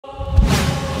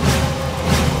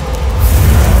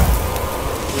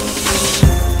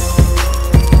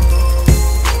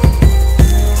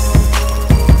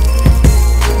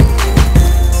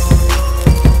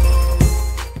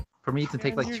to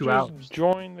take like 2 just hours.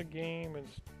 Join the game and.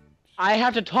 I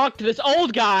have to talk to this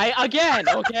old guy again,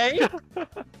 okay?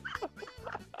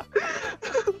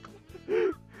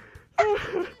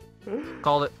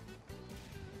 Called it.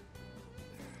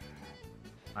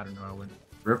 I don't know. I wouldn't.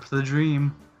 Rip the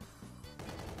dream.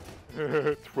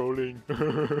 Trolling.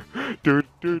 Run Dude.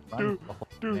 the whole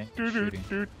thing, shooting.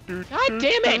 God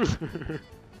damn it!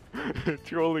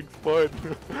 Trolling's fun.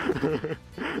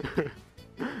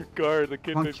 Guard, the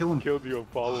kid Come on, that kill him. killed you, I'm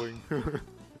following.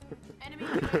 Enemy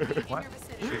UAV in What? your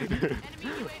vicinity.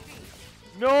 Enemy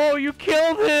UAV. No, you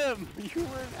killed him! You were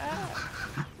an ass.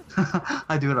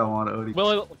 I do what I want, Odie.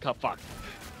 Well, oh, fuck.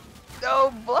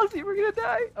 No, Blasi, we're gonna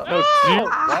die. Oh. No, see,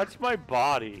 watch my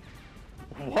body.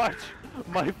 Watch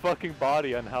my fucking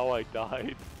body on how I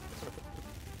died.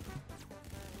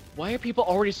 Why are people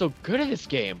already so good at this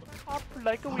game? Up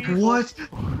like a weasel. What?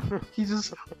 He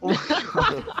just. Oh my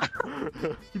god.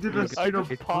 He did a I straight up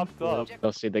just popped up.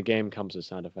 You'll see, the game comes with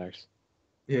sound effects.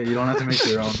 Yeah, you don't have to make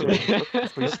your own.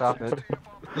 Please stop it.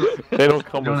 They don't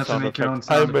come You don't with have to sound make your own effects.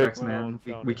 I sound make effects, my man. own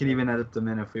sound We can even edit them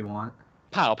in if we want.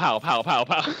 Pow, pow, pow, pow,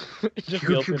 pow. It just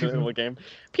Pew, feels pew, in the pew. middle of the game.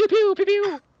 Pew, pew, pew,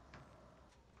 pew.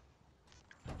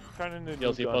 Trying to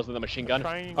You'll see gun. posted the machine gun.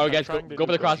 Trying- Oh, I'm guys, trying to go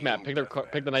for the do cross gun. map.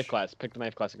 Pick the knife class. Pick the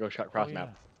knife class and go shot cross Oh, map.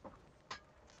 yeah.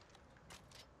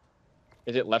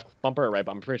 Is it left bumper or right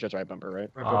bumper? I'm pretty sure it's right bumper, right?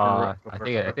 Right bumper, I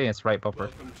think it's right bumper.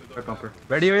 right bumper.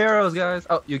 Ready your arrows, guys.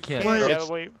 Oh, you can't. What? Yeah,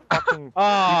 wait, fucking.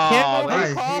 Oh, can't go I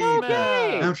to cross hate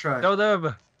map. I'm trying. Show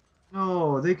them.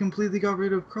 No, they completely got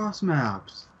rid of cross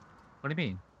maps. What do you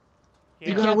mean? You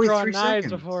You gotta can't wait throw 3 knives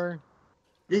seconds. before.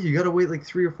 Yeah, you gotta wait like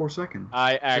 3 or 4 seconds.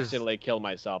 I accidentally killed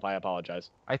myself. I apologize.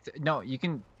 No, you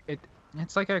can.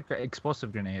 It's like an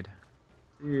explosive grenade.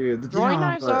 Yeah, Throwing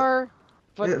knives are,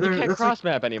 but Yeah, you they're- can't that's cross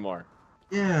map anymore.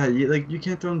 Yeah, you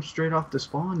can't throw them straight off the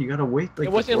spawn. You gotta wait like.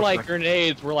 It wasn't 4 like seconds.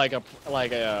 grenades were like a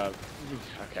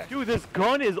Okay. Dude, this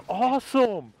gun is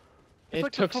awesome. It's It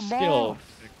like took a skill FAMAS.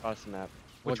 to cross the map.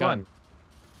 Which What one? gun?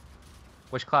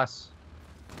 Which class?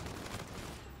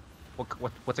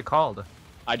 What's it called?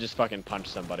 I just fucking punched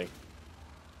somebody. I'm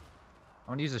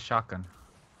gonna use a shotgun.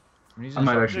 I'm using I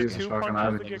might a actually use shotgun. a Two shotgun. I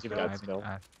punches haven't to used get it. that I skill.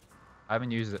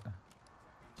 haven't used it.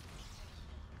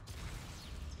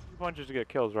 2 punches to get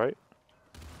kills, right?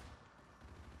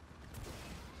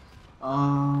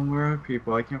 Where are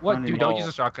people? I can't What, find dude? any. Don't No. use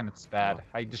a shotgun. It's bad.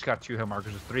 I just got 2 hit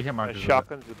markers. 3 hit My markers. with it.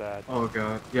 shotguns are bad. Oh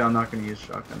god. Yeah, I'm not gonna use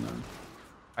shotgun then.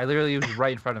 I literally was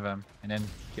right in front of him, and then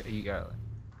he got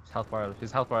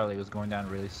his health bar was going down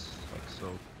really like so.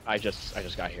 I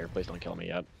just got here. Please don't kill me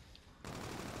yet.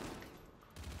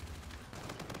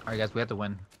 All right, guys, we have to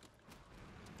win.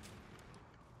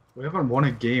 We haven't won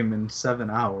a game in 7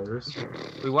 hours.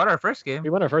 We won our first game. We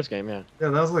won our first game, yeah. Yeah,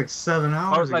 that was like 7 I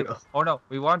was hours like, ago. oh no,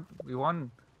 we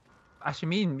won. Actually,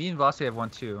 me and Velocity have won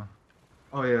 2.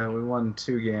 Oh yeah, we won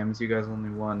 2 games. You guys only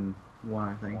won 1,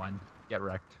 I think. 1. Get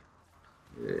wrecked.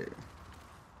 Yeah.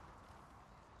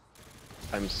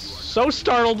 I'm so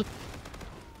startled.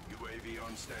 UAV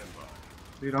on standby.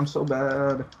 Dude, I'm so bad. You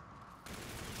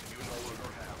no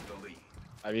longer have the lead.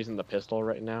 I'm using the pistol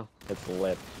right now. It's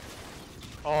lit.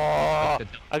 Oh,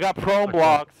 I got prone Okay.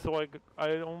 blocked, so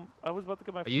I was about to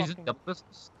get my Are you using fucking... double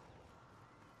pistols?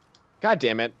 God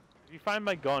damn it. If you find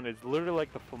my gun, it's literally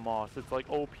like the FAMAS. It's like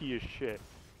OP as shit.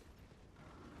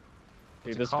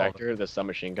 Dude, it this called? Vector, the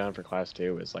submachine gun for class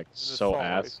 2 is like It's an so assault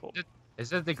ass. rifle.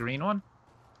 Is it the green one?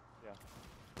 Yeah.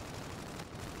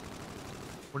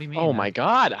 What do you mean? Oh my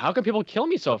god, how can people kill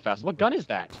me so fast? What gun is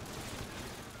that?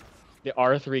 The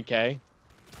R3K? Enemy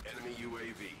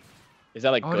UAV. Is that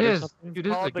like Oh, good it or is. something? Dude, this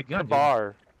is Called like the the gun. Dude.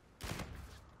 KBar.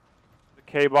 The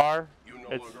KBar. You no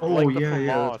It's longer Oh, like the yeah,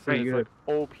 yeah, FAMAS, that's pretty and good. it's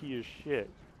like OP as shit.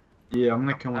 Yeah, I'm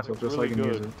gonna kill myself just so I really can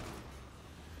use good.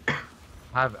 it.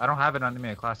 I don't have it on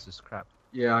my classes. Crap.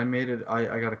 Yeah, I made it.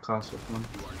 I got a class with one.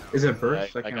 Is it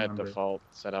burst? I I can't got remember. default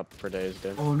set up for days,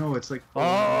 dude. Oh no, it's like. Oh,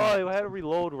 I had to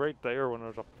reload right there when there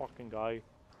was a fucking guy.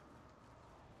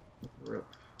 Rip.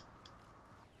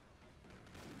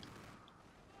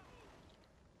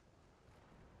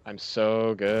 I'm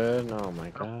so good. Oh my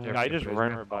god. Yeah, I just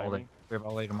ran her by me. We have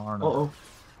all day tomorrow. Oh, oh,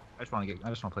 I just want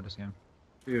to play this game.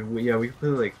 dude. Yeah, we play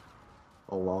like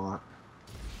a lot.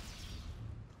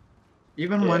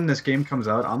 Even Yeah. when this game comes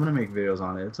out, I'm gonna make videos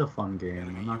on it. It's a fun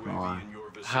game. I'm not gonna lie. in your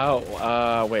vicinity.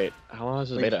 How, wait, how long is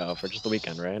this Like- beta out for? Just the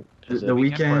weekend, right? The, Is the it?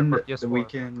 weekend, for the PS4.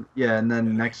 weekend, yeah, and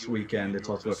then next weekend it's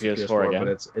also a PS4 PS4, again?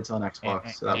 but it's on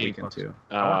Xbox that and weekend Xbox. too.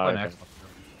 I want to play okay. an Xbox.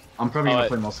 I'm probably Oh, gonna I-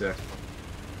 play mostly Xbox.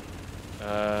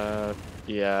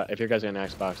 Yeah, if you guys are on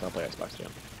Xbox, I'll play Xbox too.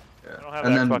 Yeah. I don't have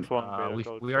And an then Xbox One beta We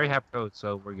code, already so- have code,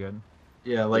 so we're good.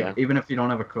 yeah, like Yeah. even if you don't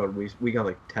have a code, we got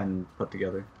like 10 put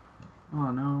together.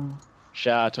 Oh no.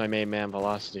 Shout out to my main man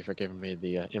Velocity for giving me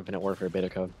the Infinite Warfare beta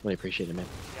code. Really appreciate it, man.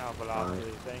 Yeah,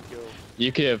 Velocity, thank you.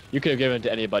 You could have given it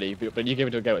to anybody, but you gave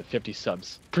it to a guy with 50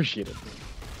 subs. Appreciate it.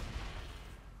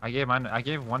 I gave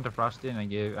one to Frosty and I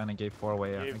gave 4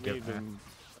 away.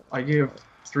 I gave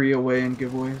 3 away in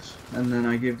giveaways, and then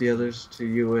I gave the others to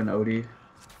you and Odie.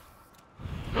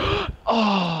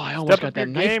 Oh, I almost Step got up that your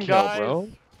knife game, kill, guys. bro.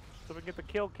 So we can get the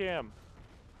kill cam.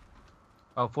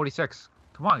 Oh, 46.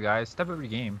 Come on, guys, step up your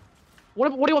game. What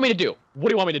do you want me to do? What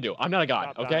do you want me to do? I'm not a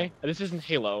god, Stop okay? This isn't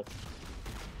Halo.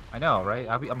 I know, right?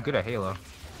 I'm good at Halo.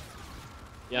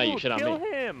 Yeah, you Ooh, shit on kill me.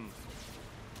 him.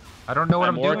 I don't know what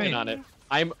I'm I'm working doing. on it.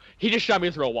 He just shot me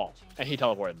through a wall, and he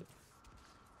teleported.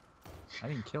 I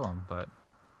didn't kill him, but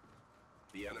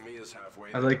The enemy is halfway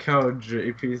I there. like how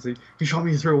JP's like, he shot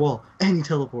me through a wall, and he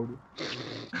teleported.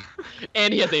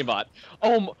 And he has aimbot.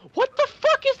 Oh, what the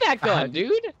fuck is that gun,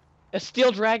 dude? A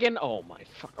steel dragon? Oh my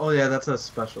fuck. Oh yeah, that's a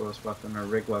specialist weapon, or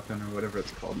rig weapon, or whatever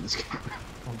it's called in this game.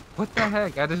 what the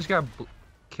heck? I just got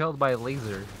killed by a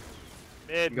laser.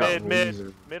 Mid, You got mid.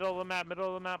 laser. Middle of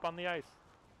the map on the ice.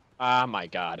 Ah, my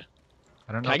god.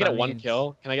 I don't know. Can I what get a that 1 means.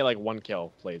 kill? Can I get like 1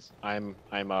 kill, please? You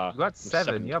got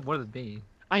 7. You have more than me.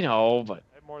 I know, but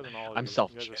I have more than all of I'm you.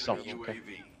 selfish. You guys are Selfish. terrible. Okay.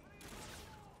 UAV.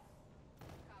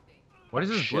 What does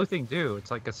this blue Shit. thing do?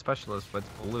 It's like a specialist, but it's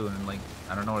blue and like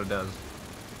I don't know what it does.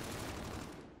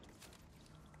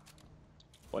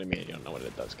 What do you mean you don't know what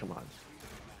it does? Come on.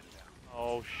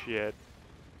 Oh shit.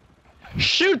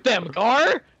 Shoot them,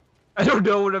 Gar! I don't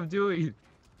know what I'm doing.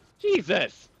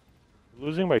 Jesus!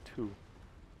 Losing by 2.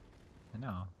 I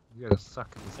know. You guys suck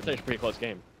at this That's game. actually a pretty close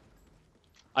game.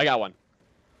 I got one.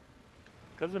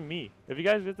 Because of me. If you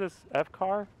guys get this F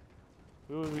car,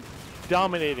 we will be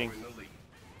dominating. In the lead.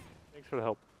 Thanks for the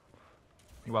help.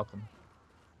 You're welcome.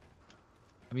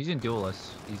 I'm using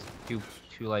duelists. These two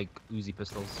like Uzi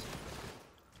pistols.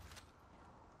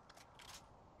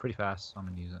 Pretty fast, so I'm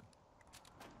gonna use it.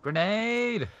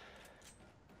 Grenade!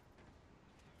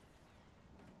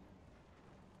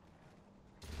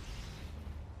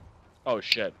 Oh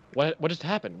shit. What just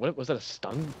happened? What was that, a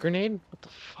stun grenade? What the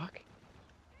fuck?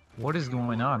 What is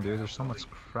going on, dude? There's so much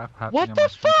crap happening. What on the my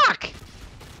screen. fuck?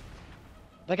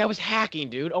 Like I was hacking,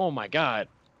 dude. Oh my god.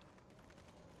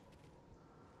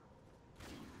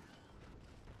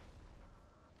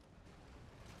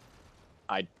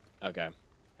 Okay.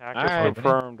 Hacker Alright.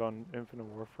 confirmed on Infinite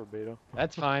Warfare beta.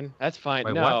 That's fine. That's fine.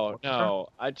 Wait, no, what? no.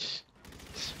 I just.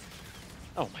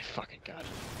 Oh my fucking god.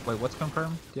 Wait, what's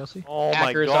confirmed? DLC? Oh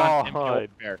Hackers my on Infinite god.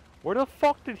 Warfare. Where the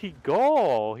fuck did he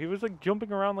go? He was like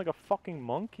jumping around like a fucking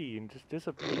monkey and just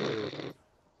disappeared.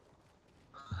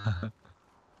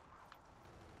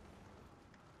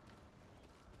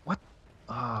 What?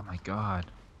 Oh my god.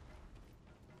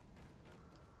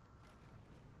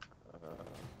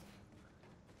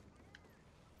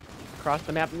 Cross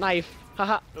the map knife.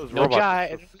 Haha. Those No robots are jai.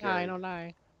 so No, scary. no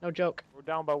lie. No joke. We're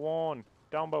down by 1.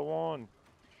 Down by 1.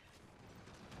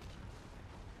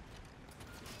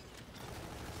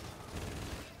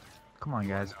 Come on,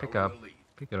 guys, pick Now up. in the lead.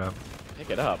 Pick it up. Pick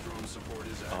it up. Drone support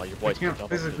is Oh, active. your I boy's can't double.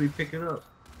 physically pick it up.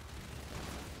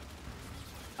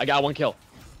 I got 1 kill.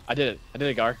 I did it. I did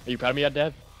it, Gar. Are you proud of me yet,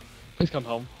 Dad? Please come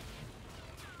home.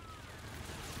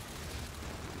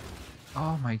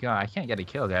 Oh my god, I can't get a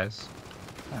kill, guys.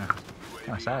 Kinda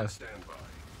UAV on sad. standby.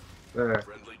 There.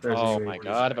 Friendly There's Oh a my UAV.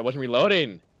 god, if I wasn't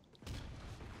reloading.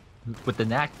 With the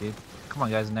knack, dude. Come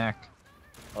on, guys, knack.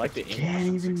 I like the aim.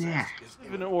 Can't even knack. Is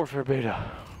Infinite Warfare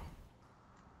beta.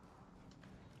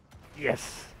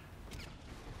 Yes.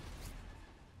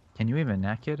 Can you even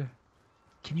knack it?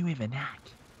 Can you even knack?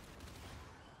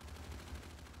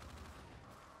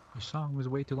 Your song was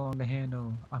way too long to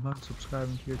handle. I'm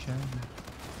unsubscribing to your channel.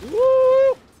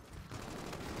 Woo!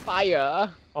 Fire!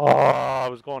 Oh, I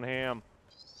was going ham.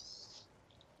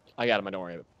 I got him. Don't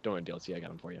worry. Don't worry, DLC. I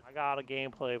got him for you. I got a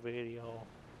gameplay video.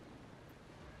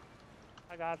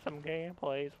 I got some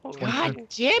gameplays. for God you.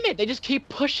 damn it! They just keep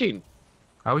pushing.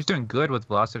 I was doing good with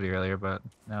velocity earlier, but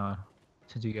now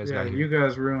since you guys Yeah, got you here,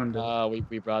 guys ruined it.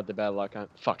 We brought the bad luck on.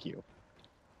 Fuck you.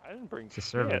 I didn't bring It's the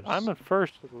shit. servers. I'm at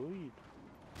first with the lead.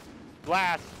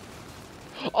 Blast!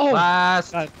 Oh!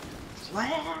 blast! God.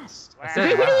 Blast! That's Blast! it.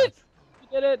 We did it! We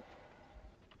did it!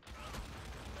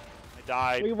 I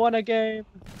died. We won a game.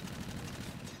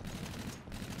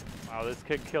 Wow, this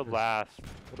kid killed last.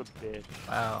 What a bitch.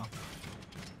 Wow.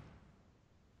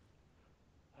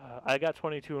 I got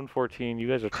 22 and 14. You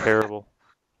guys are terrible.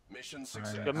 Mission Alright,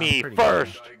 success. Look at I'm me pretty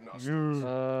first. Diagnostics.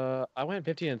 You, I went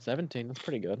 15 and 17. That's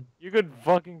pretty good. you could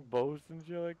fucking boast and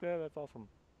shit like that. That's awesome.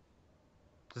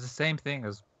 It's the same thing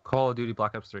as Call of Duty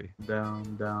Black Ops 3.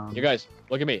 Down, down. You guys,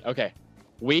 look at me. Okay.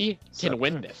 We can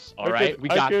win this. All I right, could- we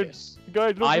I got could- this.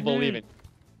 Guys, look I at believe me. it.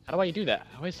 How do I do that?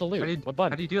 How do I salute? What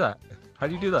button? How do you do that? How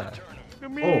do you do that? Look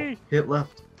at me. Oh, hit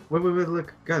left. Wait,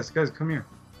 look. Guys, come here.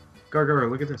 Gar,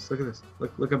 look at this.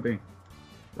 Look at me.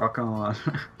 Rock on.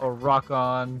 Oh, rock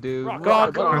on, dude. Rock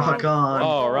Rock on. on.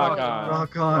 Oh, rock on.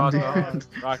 Rock on, Rock dude. on.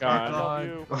 Rock I on. love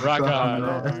you. Rock I on.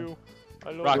 love you. I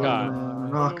love Rock you.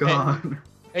 on. Rock Hey. on.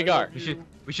 Hey, Gar.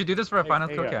 We should do this for a final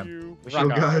Hey, kill hey, cam. you. We Yo, should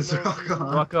Rock on. guys, I love rock you.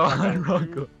 on. rock on, rock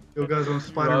on. Yo, guys, I'm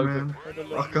Spider-Man. I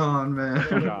love Rock you. on, man.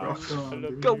 Rock on. Rock I on.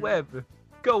 love dude. Go web.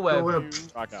 Go web. Go web.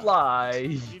 Rock on. Fly.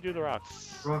 You do the rock.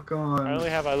 Rock on. I only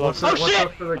have I love Watch you. Oh, out, shit! watch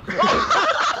out for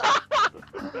the...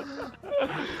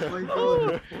 Oh my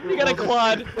god. You got a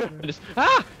quad. Just,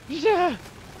 ah! Yeah.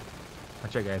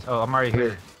 Watch out, guys. Oh, I'm already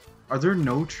here. Are there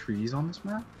no trees on this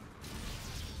map?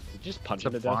 Just punch It's a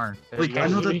him to death. barn. Like, I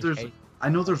know that Hey. there's... I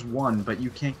know there's one, but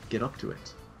you can't get up to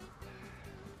it.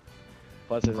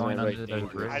 Plus, it's Going only under like the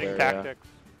dangerous bridge. Hiding area. tactics.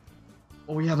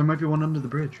 Oh yeah, there might be one under the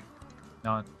bridge.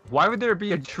 No. Why would there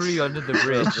be a tree under the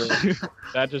bridge?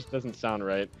 That just doesn't sound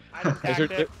right. Hiding Is there,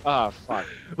 tactics. ah, fuck.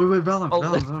 Wait, Vallum, Oh,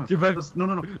 Vallum. you're back.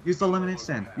 No. Use the lemonade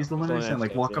stand. Use the lemonade stand.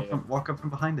 Like lemonade walk stand, up walk up from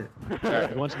behind it.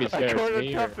 Alright, who wants to be scared? I cornered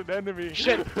Me or- an enemy.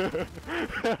 Shit.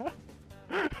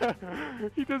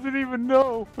 He doesn't even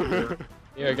know.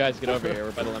 Here, guys, get over here.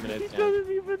 We're by the lemonade He stand.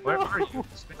 doesn't even Where know. are you?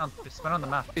 Spin on the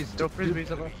map. Please, don't frisbees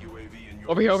above.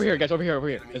 Over here, guys. Over here.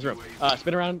 There's room.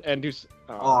 Spin around and do.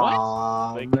 What?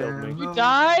 Aw, They killed me. man. We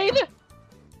died?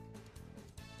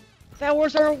 That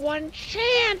was our one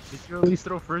chance! Did you at least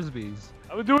throw frisbees?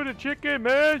 I was doing a chicken,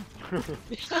 man.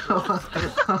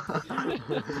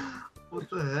 What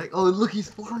the heck? Oh, look, he's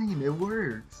flying. It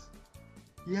works.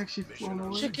 He actually flown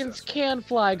away. Chickens can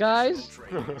fly, guys.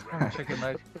 Chicken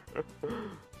leg.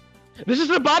 This is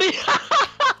the body!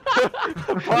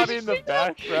 Body in the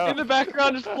background. In the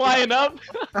background, just flying up.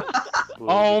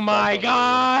 Oh my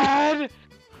god!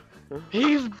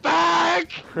 He's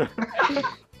back!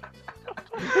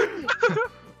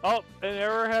 Oh, an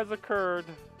error has occurred.